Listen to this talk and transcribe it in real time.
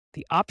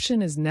The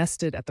option is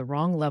nested at the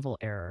wrong level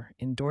error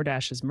in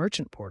DoorDash's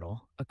merchant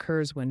portal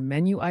occurs when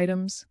menu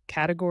items,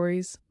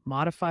 categories,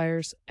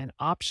 modifiers, and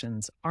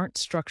options aren't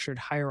structured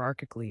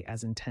hierarchically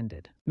as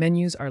intended.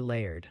 Menus are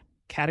layered.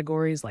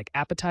 Categories like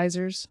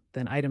appetizers,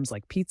 then items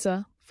like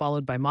pizza,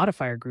 followed by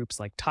modifier groups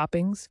like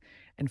toppings,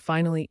 and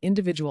finally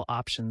individual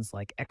options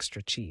like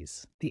extra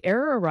cheese. The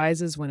error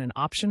arises when an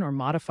option or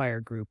modifier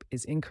group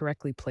is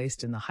incorrectly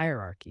placed in the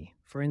hierarchy.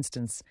 For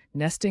instance,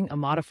 nesting a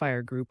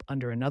modifier group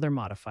under another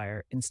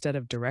modifier instead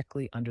of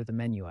directly under the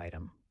menu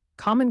item.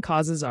 Common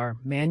causes are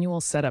manual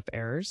setup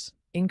errors,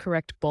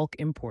 incorrect bulk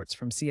imports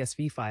from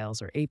CSV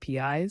files or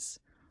APIs,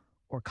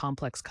 or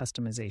complex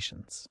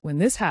customizations. When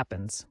this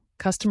happens,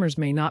 customers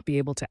may not be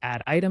able to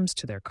add items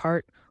to their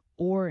cart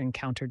or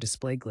encounter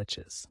display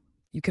glitches.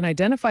 You can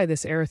identify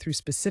this error through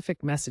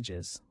specific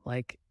messages,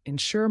 like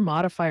ensure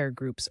modifier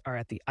groups are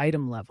at the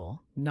item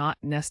level, not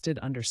nested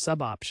under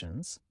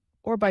sub-options,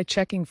 or by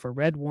checking for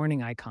red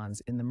warning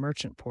icons in the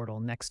merchant portal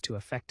next to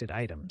affected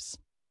items.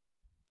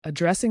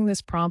 Addressing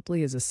this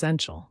promptly is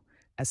essential,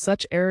 as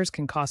such errors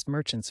can cost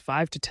merchants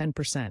 5 to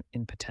 10%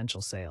 in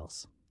potential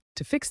sales.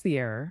 To fix the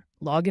error,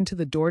 log into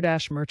the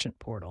DoorDash merchant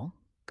portal,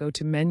 go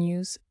to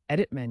Menus,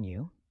 Edit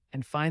Menu,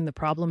 and find the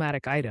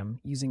problematic item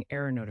using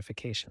error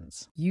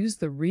notifications. Use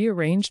the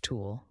Rearrange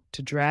tool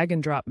to drag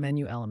and drop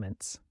menu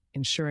elements,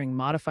 ensuring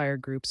modifier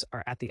groups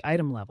are at the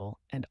item level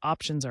and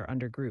options are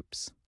under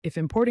groups. If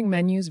importing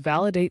menus,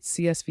 validate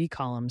CSV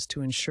columns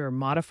to ensure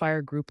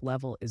modifier group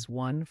level is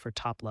 1 for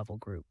top-level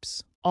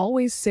groups.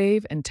 Always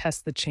save and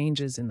test the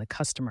changes in the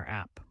customer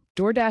app.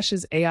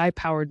 DoorDash's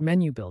AI-powered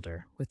menu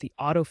builder with the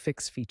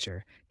auto-fix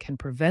feature can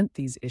prevent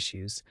these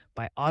issues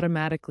by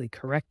automatically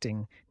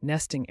correcting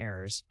nesting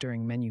errors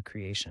during menu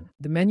creation.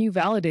 The menu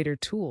validator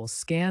tool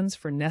scans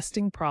for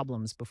nesting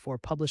problems before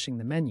publishing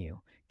the menu,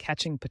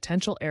 catching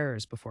potential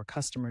errors before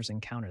customers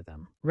encounter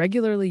them.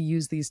 Regularly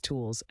use these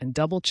tools and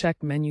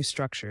double-check menu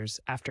structures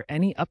after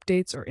any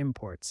updates or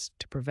imports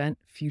to prevent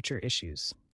future issues.